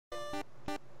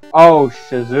Oh,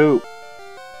 Shazoo.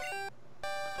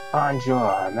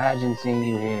 Bonjour, imagine seeing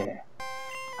you here.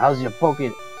 How's your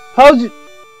pocket? I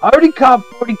already caught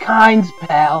 40 kinds,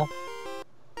 pal.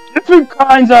 Different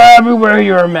kinds are everywhere,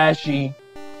 Urameshi.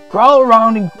 Crawl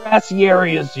around in grassy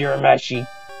areas, Urameshi.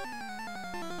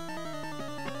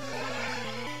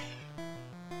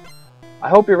 I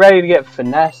hope you're ready to get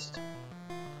finessed,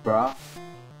 bro.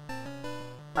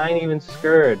 I ain't even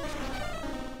scared.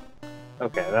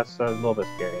 Okay, that's a little bit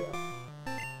scary though.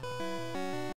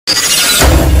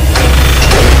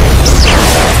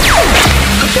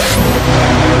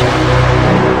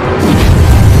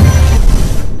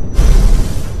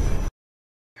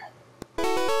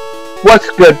 What's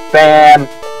good, fam?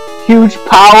 Huge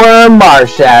Power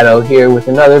Marshadow here with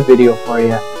another video for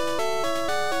you.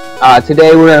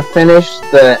 Today we're gonna finish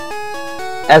the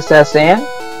SSN.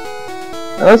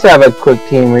 Now let's have a quick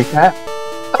team recap.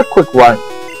 A quick one.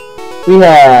 We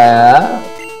have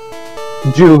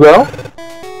Jugo,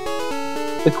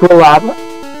 the Quilava,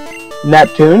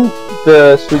 Neptune,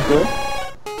 the Suicune.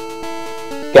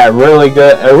 Got a really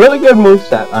good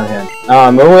moveset on him.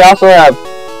 And we also have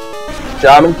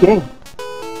Shaman King,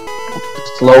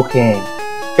 Slow King.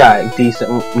 Got a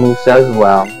decent moveset as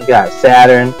well. We got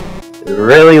Saturn,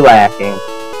 really lacking.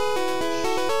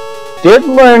 Did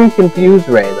learn Confuse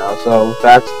Ray though, so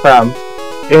that's from.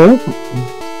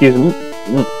 Excuse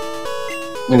me.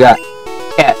 We got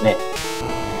Catnip.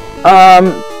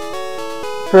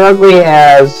 Ferugly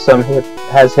has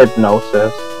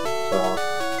Hypnosis, so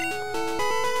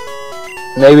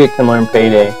maybe it can learn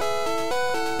Payday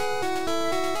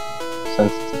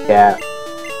since it's a cat.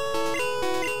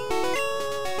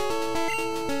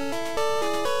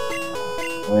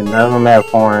 None of them have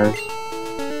horns.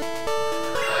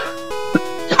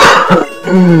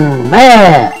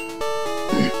 Man,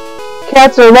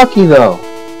 cats are lucky though.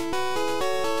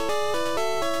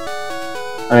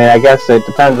 I mean, I guess it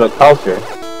depends what culture.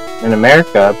 In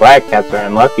America, black cats are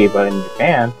unlucky, but in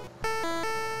Japan,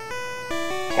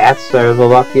 cats are the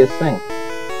luckiest thing.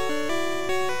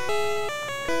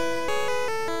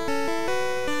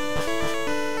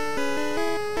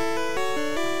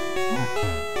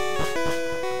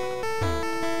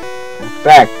 In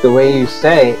fact, the way you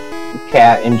say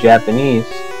cat in Japanese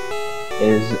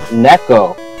is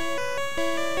neko.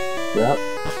 Yep.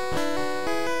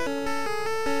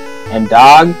 And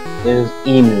dog is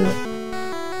emu.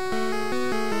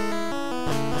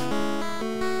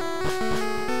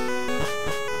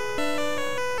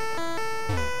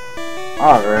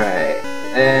 Alright.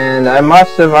 And I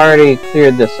must have already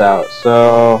cleared this out,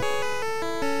 so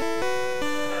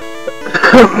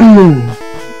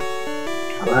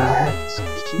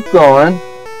let's keep going.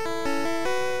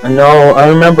 I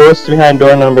remember what's behind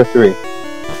door number 3.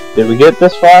 Did we get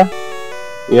this far?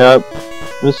 Yep.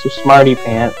 Mr. Smarty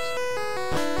Pants.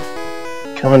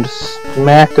 Coming to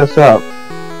smack us up.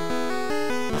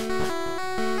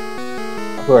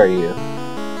 Who are you?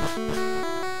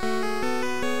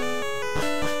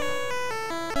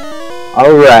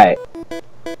 Alright.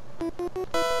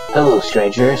 Hello,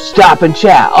 stranger. Stop and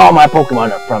chat. All my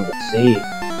Pokemon are from the sea.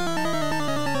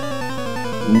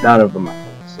 None of them are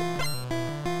from the sea.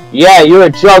 Yeah, you're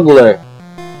a juggler.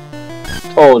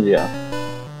 Told ya.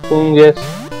 Fungus.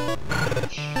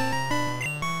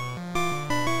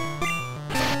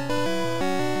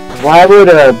 Why would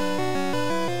a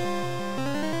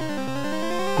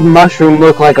mushroom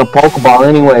look like a Pokeball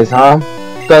anyways, huh?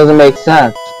 Doesn't make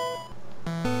sense.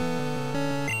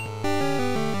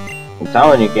 I'm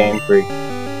telling you, Game Freak.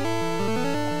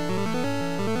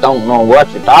 Don't know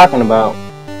what you're talking about.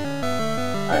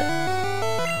 Alright.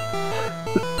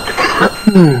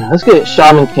 Let's get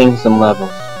Shaman King some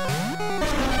levels.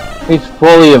 He's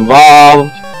fully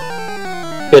evolved.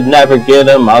 Could never get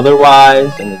him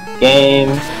otherwise in the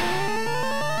game.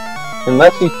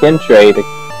 Unless you can trade.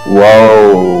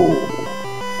 Whoa.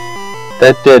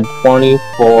 That did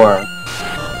 24.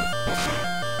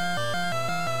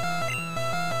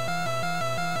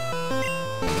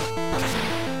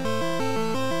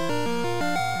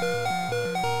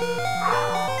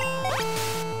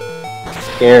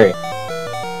 Scary.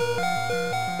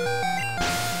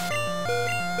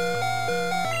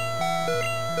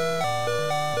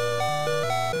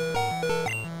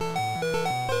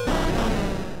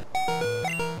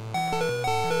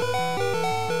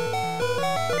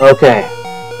 Okay.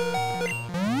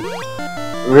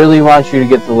 Really want you to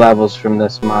get the levels from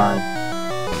this mon.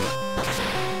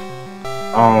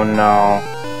 Oh no.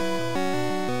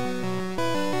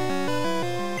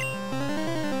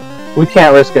 We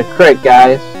can't risk a crit,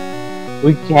 guys.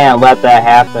 We can't let that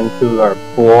happen to our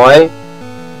boy.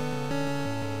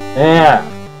 Yeah.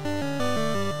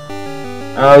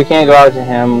 Oh, we can't go out to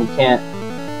him. We can't.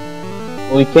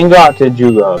 We can go out to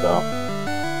Jugo though.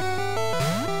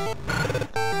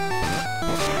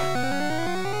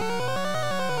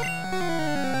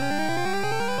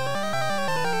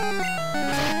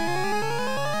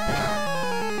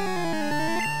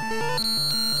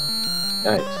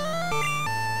 Nice.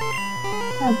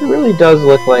 Yeah, it really does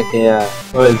look like a,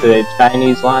 what is it, a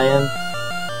Chinese lion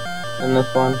in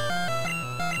this one?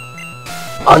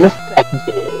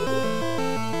 Unaffected.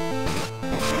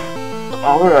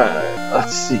 Alright,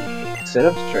 let's see. Sit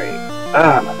up straight.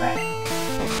 Ah, my back.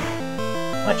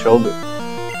 My shoulder.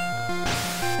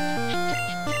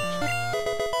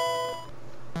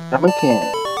 I'm a king.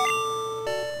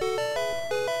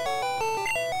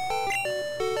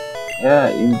 Yeah,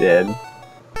 you did.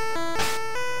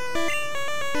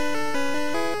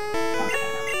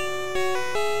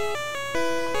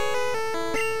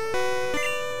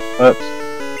 Oops.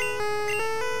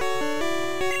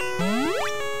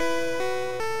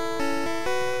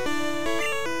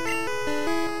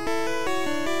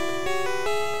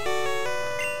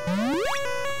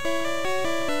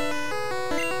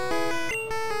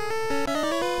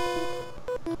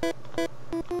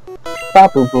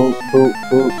 Bop boop boop boop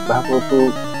boop bop boop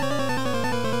boop.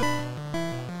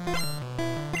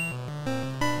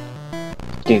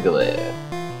 Giggly.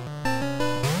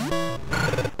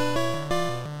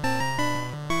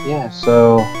 Yeah,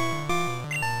 so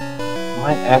I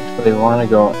might actually want to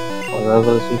go with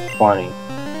level 20.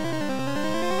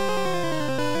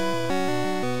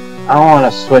 I want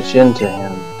to switch into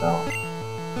him though.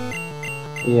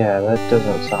 Yeah, that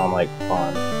doesn't sound like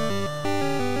fun.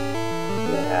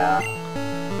 Yeah.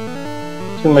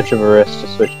 Too much of a risk to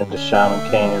switch into Shaman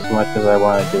King as much as I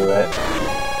want to do it.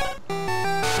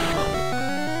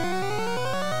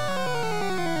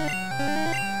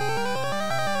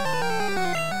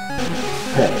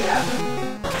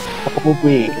 Oh,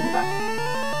 wait.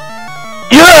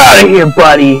 You're out of here,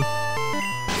 buddy!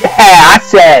 Yeah,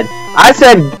 I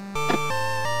said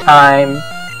time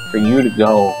for you to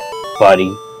go,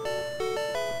 buddy.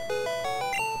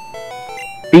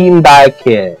 Beaten by a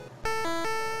kid.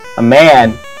 A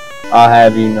man, I'll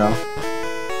have you know.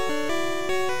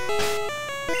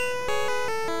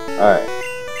 Alright.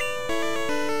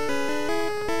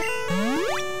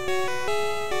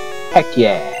 Heck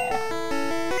yeah.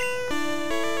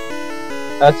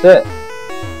 That's it.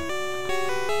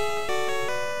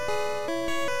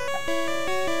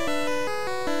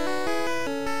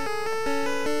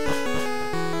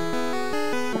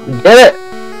 We did it!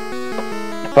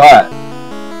 But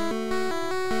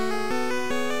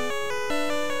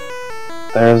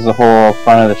there's the whole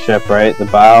front of the ship, right? The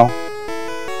bow.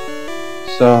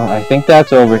 So I think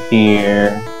that's over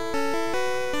here.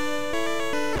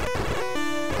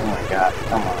 Oh my god,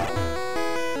 come on.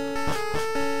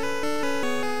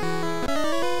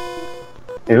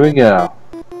 Here we go.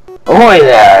 Ahoy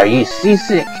there, are you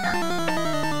seasick?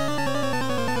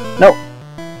 Nope.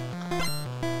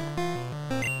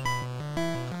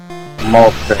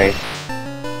 Mole tray.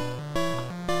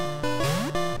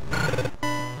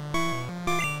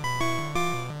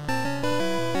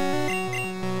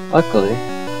 Luckily.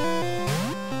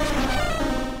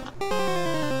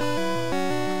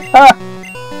 Ha!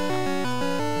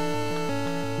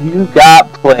 You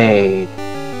got played.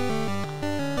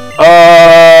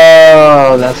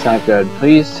 Oh, that's not good.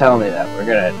 Please tell me that we're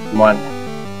gonna one.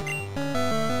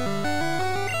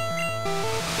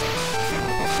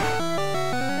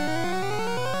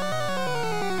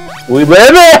 We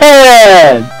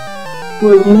living!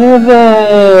 We're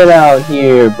living out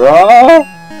here, bro.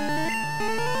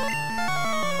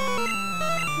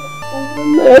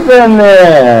 We're living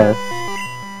this.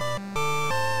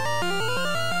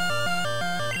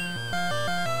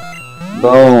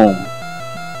 Boom.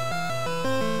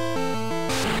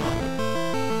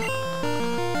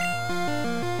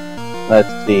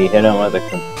 Let's see, hit him with a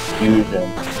confusion.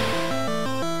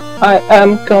 I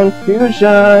am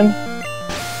confusion.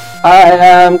 I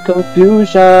am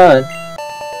confusion.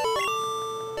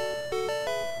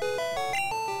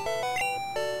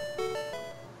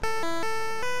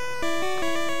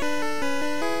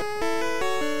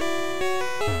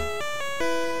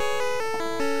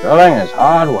 Drilling is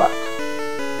hard work.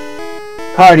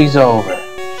 Party's over.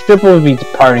 Ship will be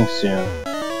departing soon.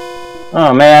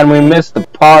 Oh man, we missed the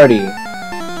party.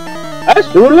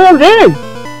 That's too little dig.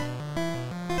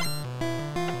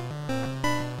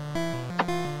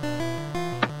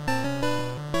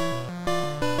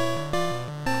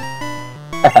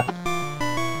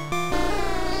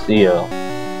 Seal.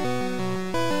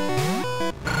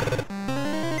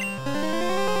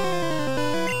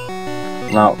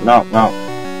 No, no, no.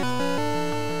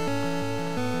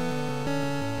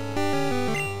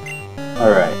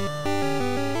 Alright.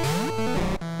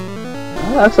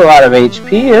 Well, that's a lot of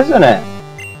HP, isn't it?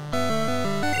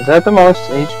 Is that the most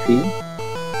HP?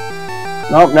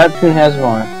 Nope, Neptune has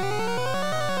more.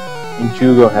 And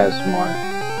Jugo has more.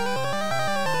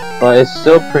 But it's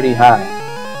still pretty high.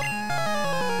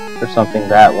 For something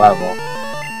that level.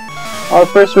 Well,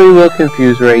 first we will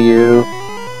confuse Ryu.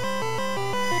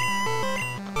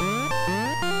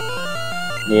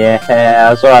 Yeah,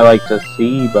 that's what I like to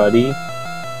see, buddy.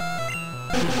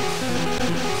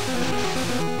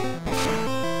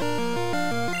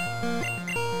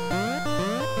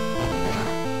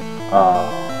 Oh.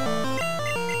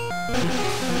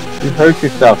 You hurt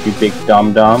yourself, you big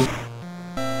dum-dum.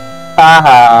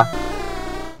 Haha.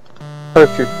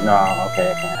 Hurt your... No,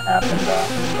 okay, it can't happen,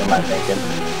 what am I thinking?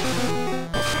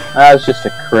 That was just a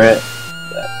crit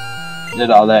that did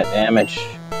all that damage.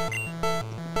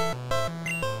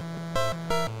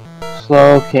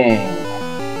 Slow King.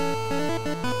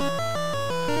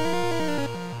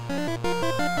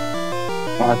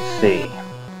 Let's see.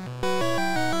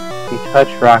 We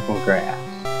touch rock and grass.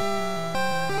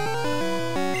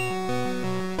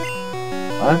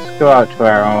 Let's go out to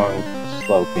our own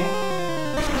Slow King.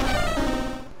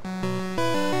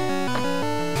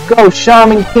 Go,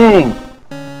 Shaman King!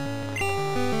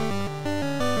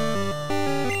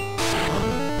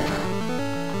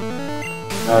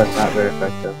 No, it's not very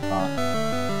effective.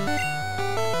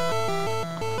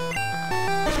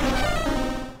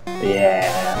 Yeah.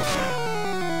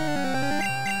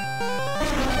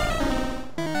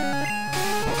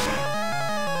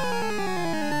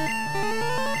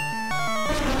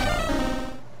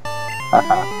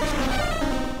 Haha.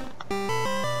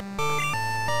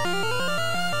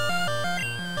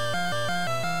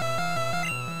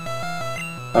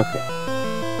 Okay.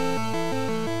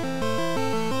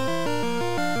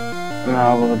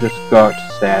 Now we'll just go out to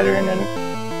Saturn and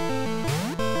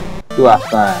do our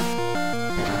thing.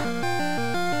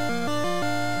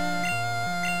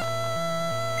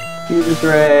 Fuse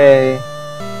Ray.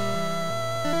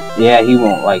 Yeah, he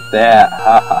won't like that.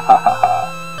 Ha ha ha ha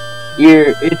ha.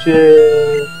 Ear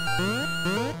itches.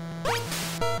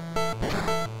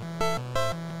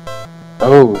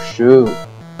 Oh shoot.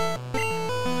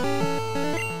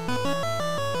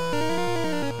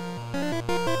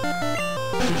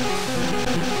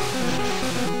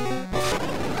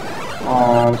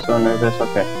 Oh, I'm so nervous.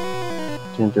 Okay.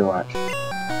 Didn't do much.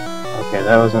 Okay,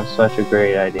 that wasn't such a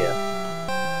great idea.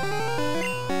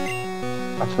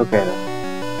 That's okay then.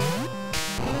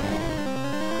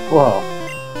 Whoa.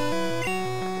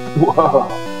 Whoa.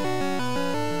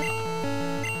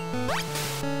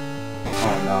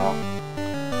 Oh no.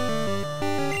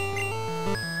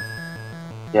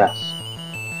 Yes.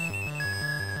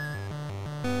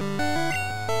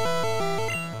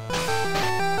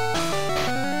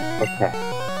 Okay.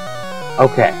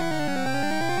 Okay.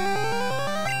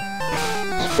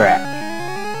 Scratch.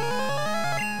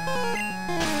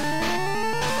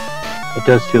 It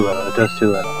does too little. It does too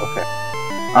little. Okay.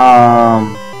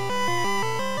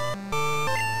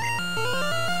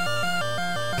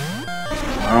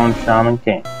 Our own Shaman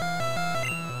King.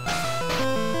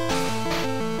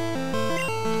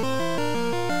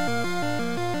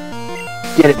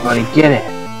 Get it, buddy. Get it.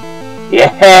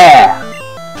 Yeah!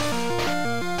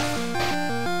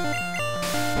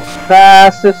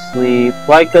 Fast asleep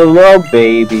like a little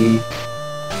baby.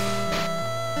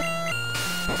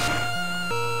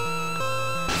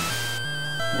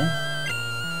 Yeah.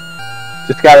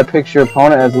 Just gotta picture your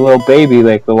opponent as a little baby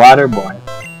like the water boy.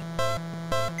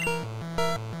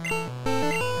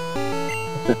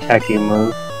 It's a techie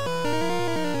move.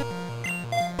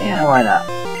 Yeah, why not?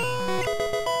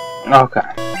 Okay.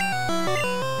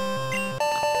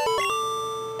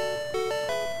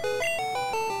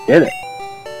 Did it.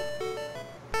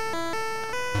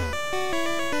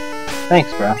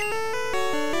 Thanks, bro.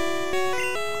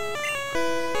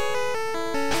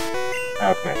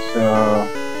 Okay, so...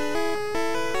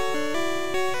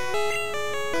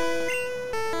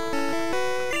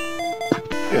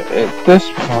 at this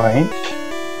point...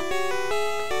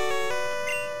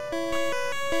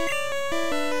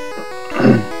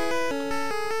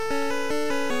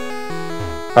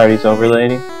 Party's over,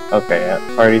 lady? Okay, yeah,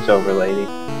 party's over, lady.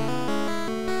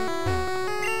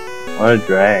 What a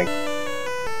drag.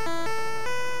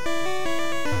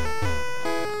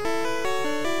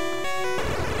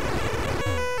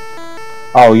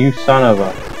 Oh, you son of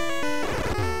a...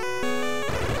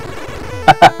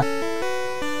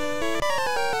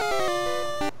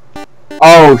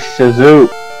 Oh, Shazoo!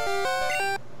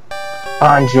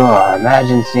 Bonjour,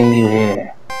 imagine seeing you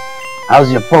here.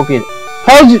 How's your pocket?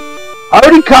 How's your... I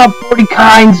already caught 40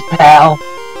 kinds, pal!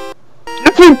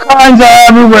 Different kinds are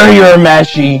everywhere, you're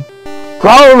meshy.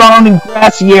 Crawl around in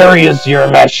grassy areas, you're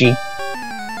meshy.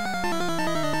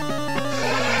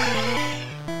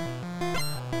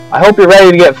 I hope you're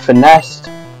ready to get finessed,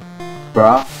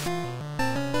 bro.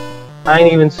 I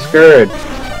ain't even scared.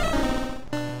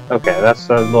 Okay, that's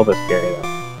a little bit scary though.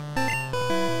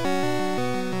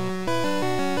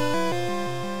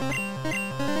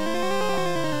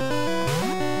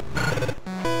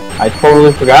 I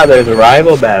totally forgot there's a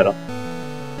rival battle.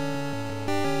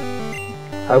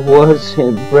 I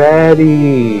wasn't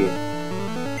ready.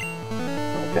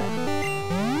 Okay.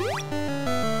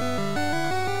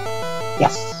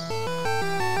 Yes.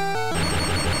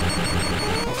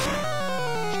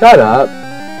 Shut up.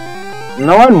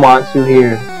 No one wants you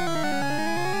here.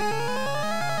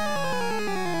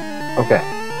 Okay.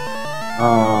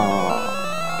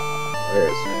 Where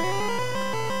is it?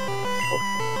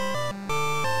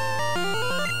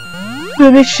 To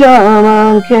the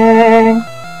Shaman King.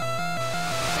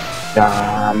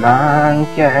 Shaman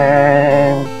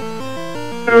King.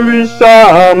 To the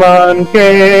Shaman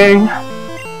King.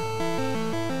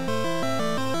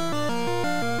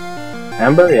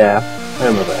 Ember? Yeah. I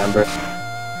remember Ember.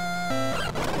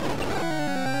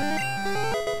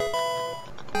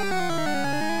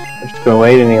 I'm just gonna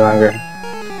wait any longer.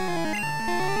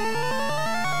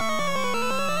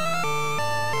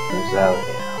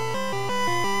 Rosalia.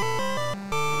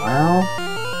 Well,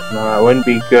 no, that wouldn't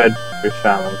be good for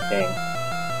Shaman King.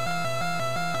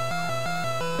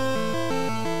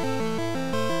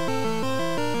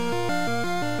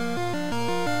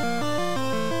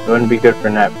 It wouldn't be good for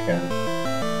Neptune.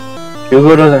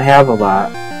 Hugo doesn't have a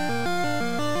lot.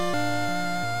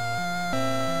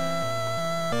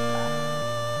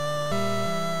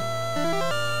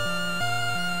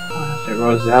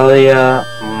 Rosalia.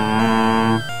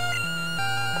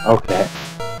 Okay.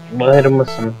 We'll hit him with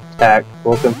some attack.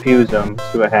 We'll confuse him.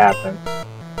 See what happens.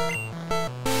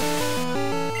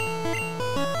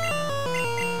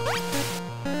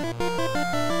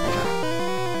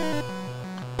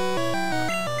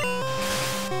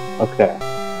 Okay.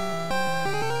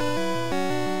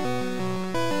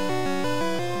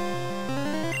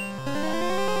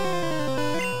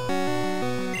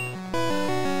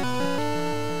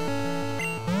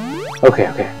 Okay,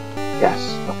 okay. Yes,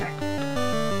 okay.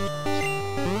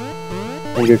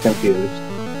 And you're confused.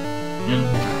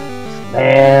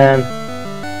 Man.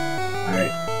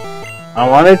 Alright. I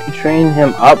wanted to train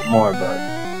him up more, but...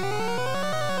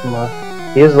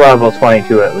 he is level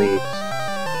 22 at least.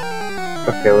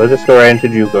 Okay, we'll just go right into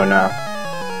Jugo now.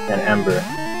 And Ember.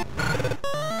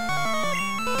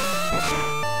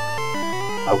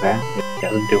 Okay, it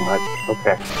doesn't do much.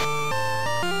 Okay.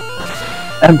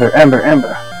 Ember, Ember,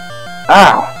 Ember.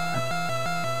 Ow!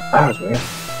 That was weird.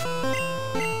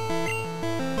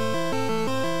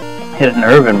 Hit a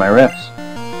nerve in my wrist.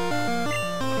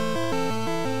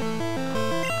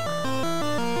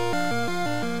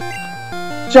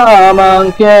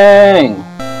 Shaman King!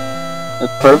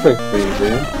 That's perfect for you,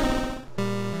 dude.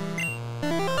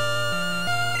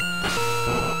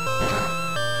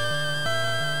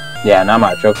 Yeah, not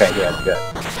much. Okay, good, good.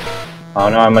 Oh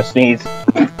no, I must sneeze.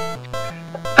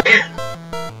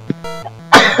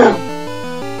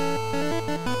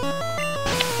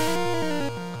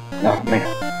 Oh man.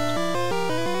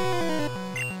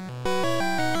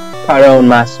 Pardon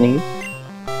my sneeze.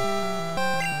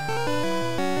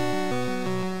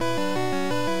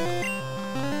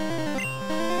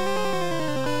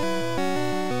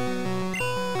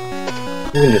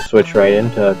 You can just switch right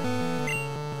into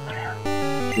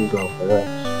Hugo for this.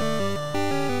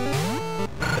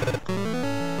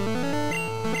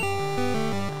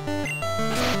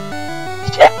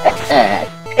 Yeah,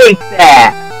 take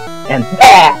that! And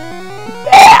that!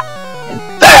 That! And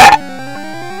that!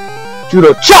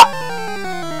 Judo chop!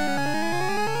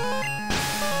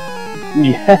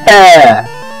 Yeah!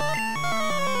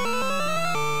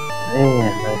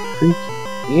 Man, my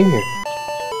freaking ears.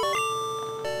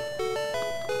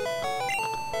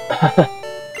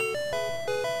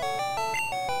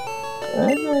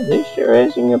 At least you're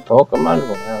raising your Pokemon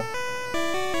well.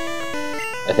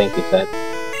 I think he said.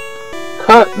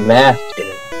 Cut Master.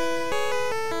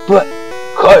 But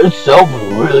Cut itself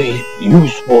is really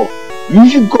useful. You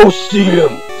should go see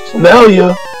him. Smell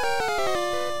ya.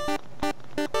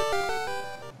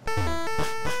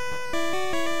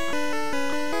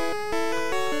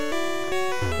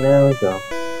 There we go.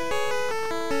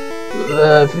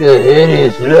 I feel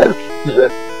hideous.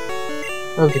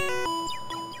 Okay.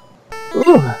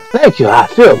 Ooh, thank you. I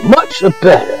feel much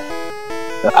better.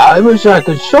 I wish I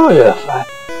could show you if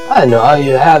I know how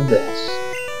you have this.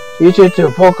 Teach it to a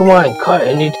Pokemon and cut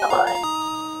anytime.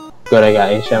 Good, I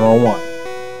got HMO1.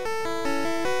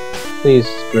 Please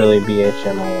really be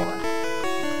HMO1.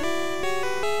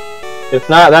 If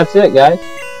not, that's it, guys.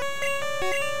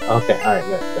 Okay, alright,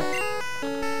 good.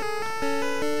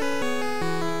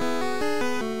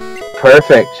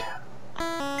 Perfect.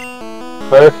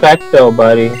 Perfecto,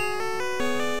 buddy.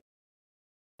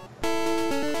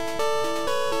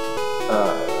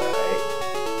 Alright.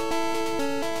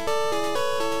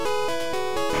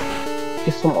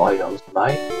 Get some items,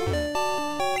 mate.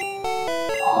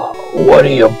 What are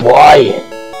you buying?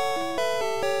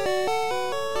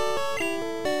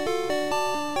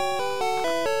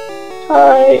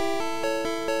 Alright.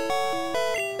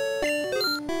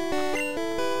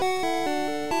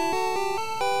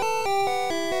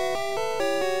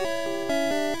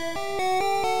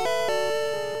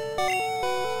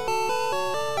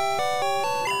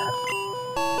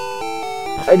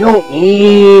 I don't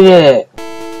need it.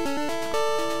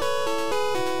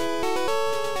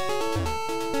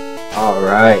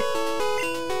 Alright.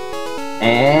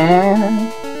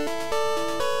 And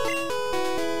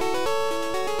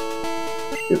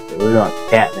we want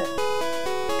catnip.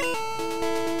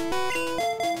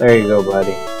 There you go,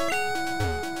 buddy.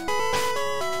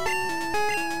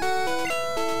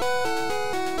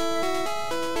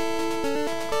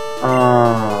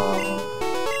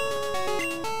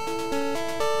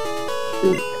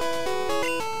 Shoot.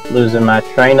 Losing my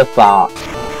train of thought.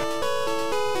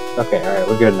 Okay, alright,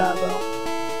 we're good now, though.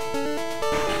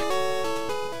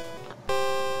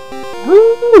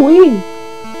 Woo-wee!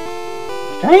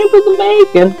 Time for the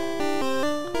bacon!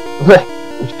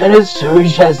 Lieutenant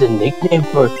Surge has a nickname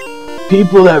for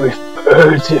people that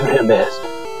refer to him as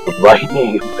the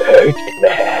Lightning American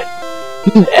Man.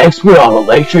 He's an expert on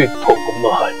electric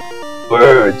Pokemon,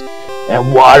 birds,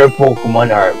 and water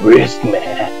Pokemon are at risk,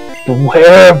 man.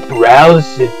 Beware of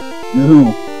paralysis,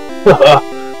 too.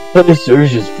 Lieutenant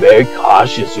Surge is very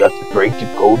cautious. You have to break the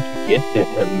code to get to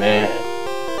him, man.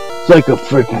 It's like a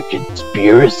freaking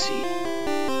conspiracy.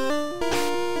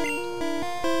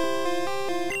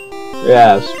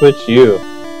 Yeah, switch you.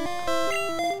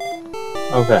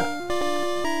 Okay.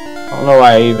 I don't know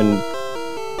why I even...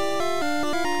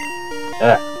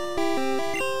 Yeah.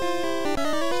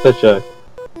 Such a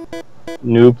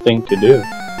noob thing to do.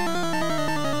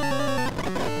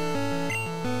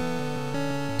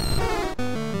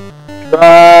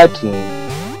 Draw team.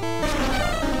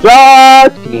 Draw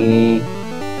team.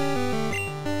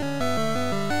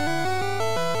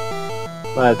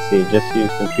 Let's see, just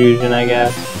use confusion, I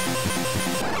guess.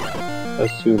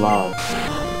 That's too long.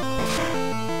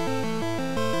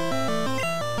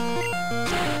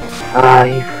 Ah,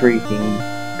 he freaking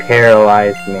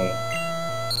paralyzed me.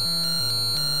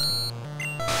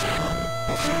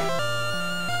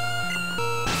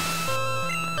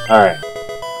 Alright.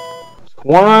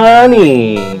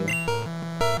 20!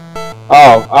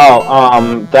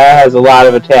 That has a lot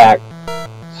of attack.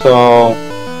 So,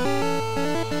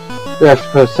 we have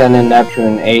to send in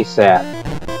Neptune ASAP.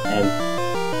 And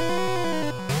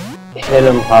hit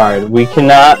him hard. We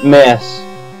cannot miss.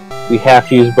 We have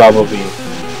to use Bubble Beam.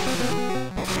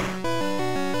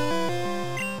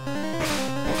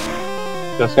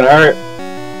 That's gonna hurt.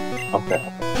 Okay.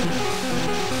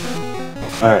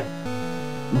 Alright.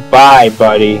 Bye,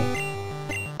 buddy.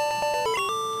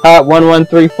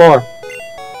 1134.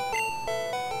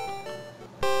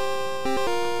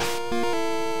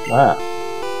 Wow.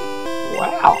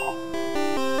 Wow.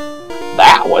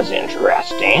 That was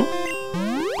interesting.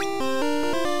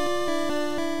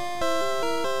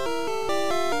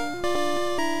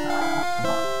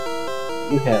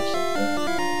 You have something.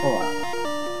 Hold on.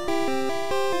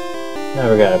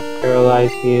 Never got a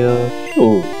paralyzed heal.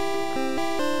 Shoot.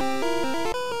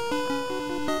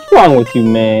 What's wrong with you,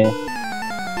 man?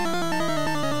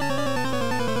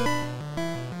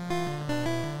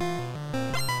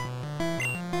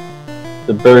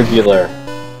 The Burglar.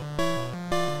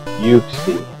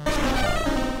 Yuxi.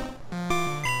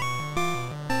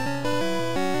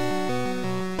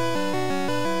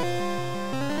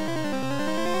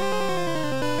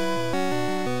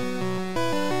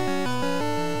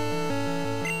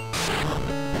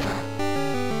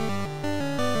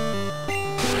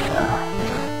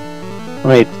 I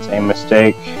made the same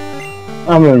mistake.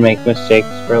 I'm gonna make mistakes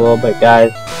for a little bit,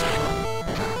 guys.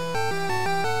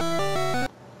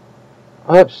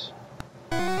 Oops.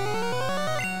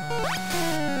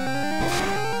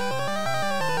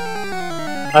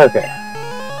 Okay.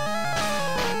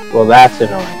 Well, that's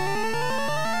annoying.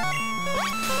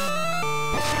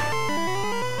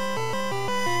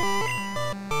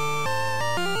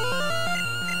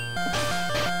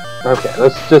 Okay,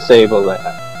 let's disable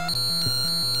that.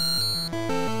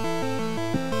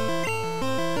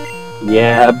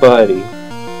 Yeah, buddy.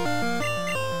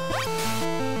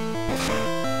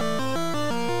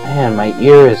 Man, my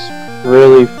ear is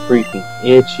really freaking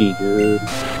itchy, dude.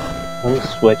 Let me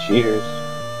switch ears.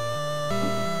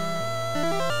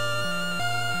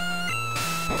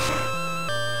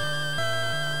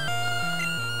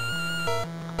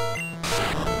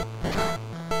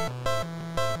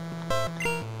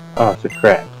 Oh, it's a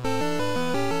crack.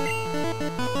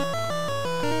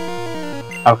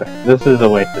 Okay, this is a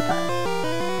waste of time.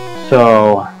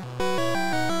 So...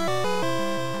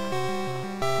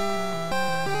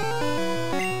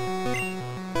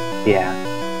 yeah.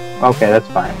 Okay, that's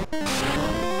fine.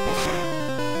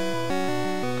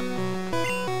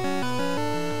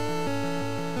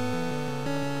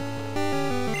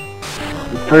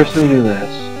 First we do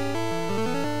this.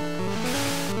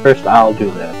 First I'll do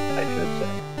this, I should say.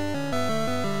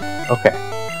 Okay.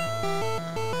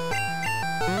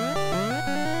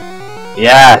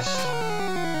 Yes!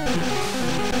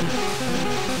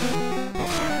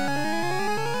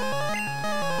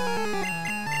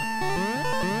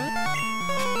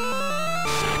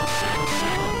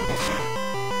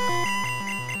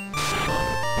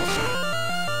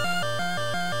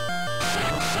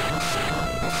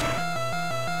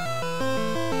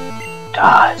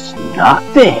 Does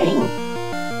nothing.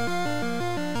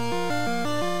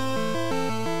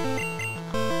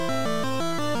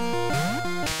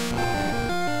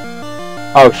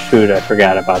 Oh shoot, I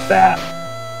forgot about that.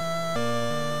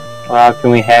 Well, can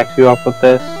we hack you up with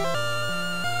this?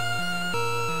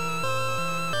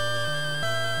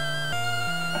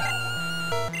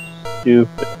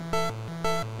 Stupid.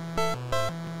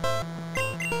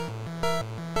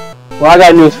 Well, I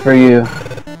got news for you.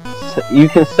 You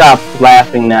can stop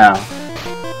laughing now.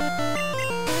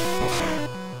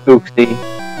 Oopsie.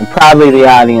 And probably the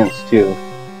audience too.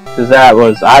 Because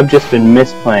I've just been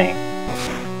misplaying.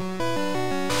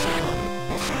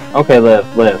 Okay, live.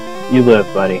 You live,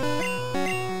 buddy.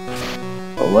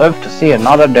 We'll live to see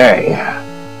another day.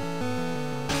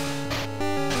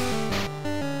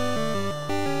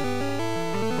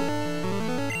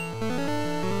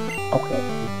 Okay.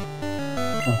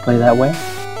 Wanna play that way?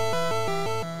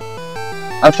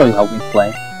 I'll show you how we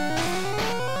play.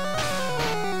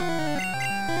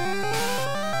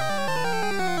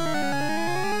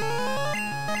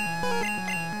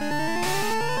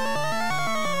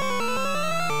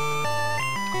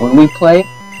 When we play,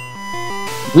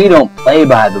 we don't play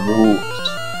by the rules.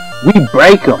 We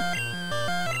break them.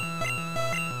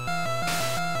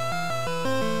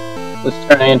 Let's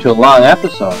turn it into a long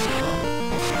episode.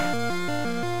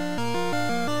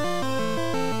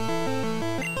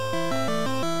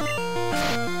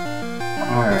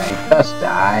 Alright, just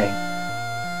die.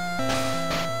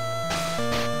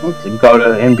 Let's go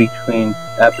to in between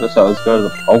episodes, go to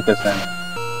the focus center.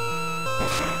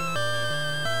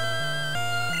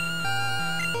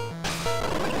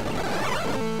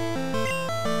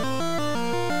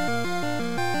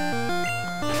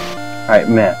 Alright,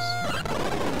 miss.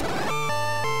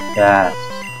 Yes.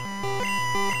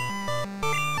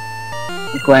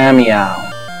 Glammeow.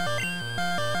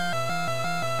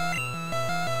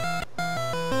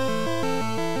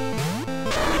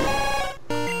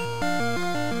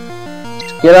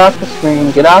 Get off the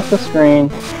screen, get off the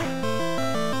screen.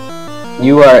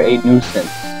 You are a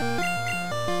nuisance.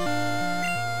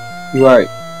 You are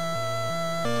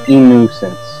a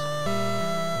nuisance.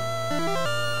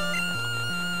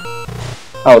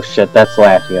 Oh shit, that's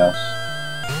Latios.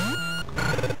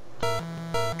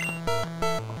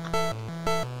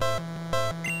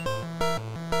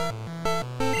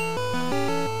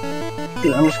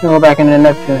 Dude, I'm just gonna go back into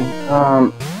Neptune.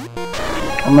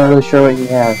 I'm not really sure what he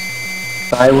has.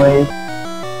 Sideways?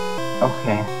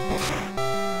 Okay.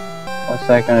 What's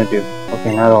that gonna do?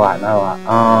 Okay, not a lot.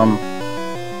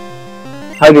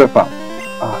 Hydrophone.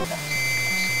 Oh, yes.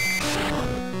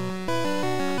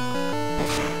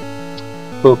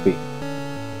 Poopy.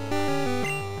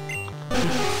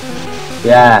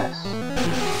 Yes.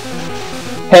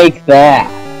 Take that.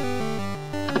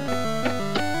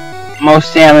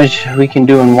 Most damage we can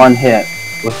do in one hit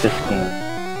with this team.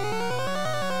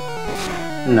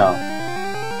 No.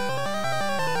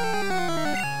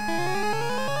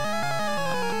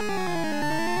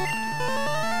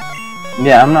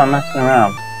 Yeah, I'm not messing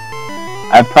around.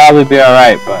 I'd probably be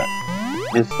alright, but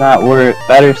it's not worth.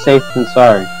 Better safe than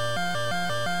sorry.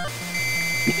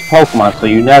 It's Pokemon, so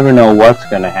you never know what's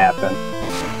gonna happen.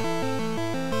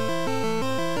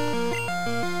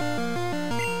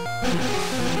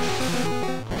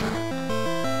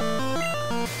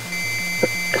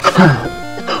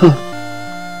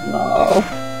 No.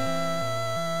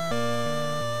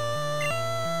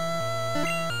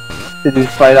 Did he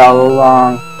fight all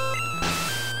along?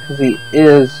 Because he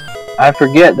is... I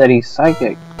forget that he's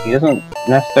psychic. He doesn't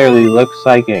necessarily look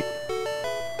psychic.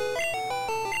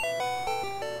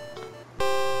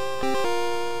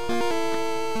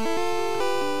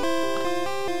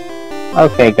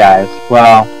 Okay, guys.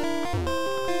 Well,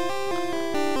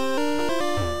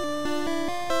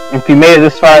 if you made it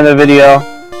this far in the video,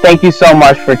 thank you so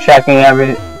much for checking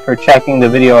the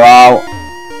video out.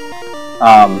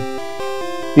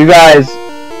 You guys,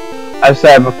 I've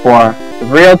said before, the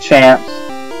real champs,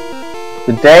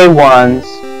 the day ones,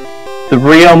 the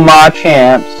real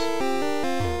Machamps,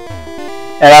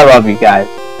 and I love you guys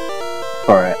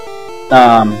for it.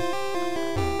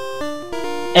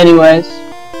 Anyways,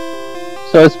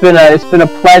 so it's been a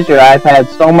pleasure. I've had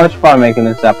so much fun making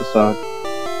this episode.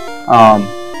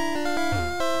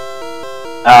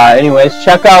 Anyways,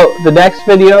 check out the next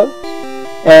video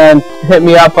and hit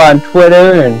me up on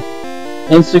Twitter and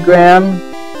Instagram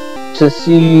to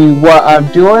see what I'm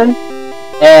doing.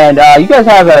 And you guys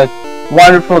have a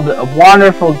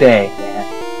wonderful day, man.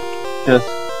 Just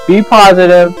be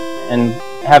positive and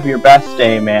have your best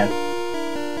day, man.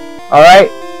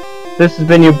 Alright, this has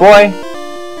been your boy,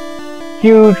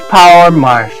 Huge Power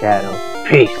Marshadow.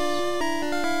 Peace.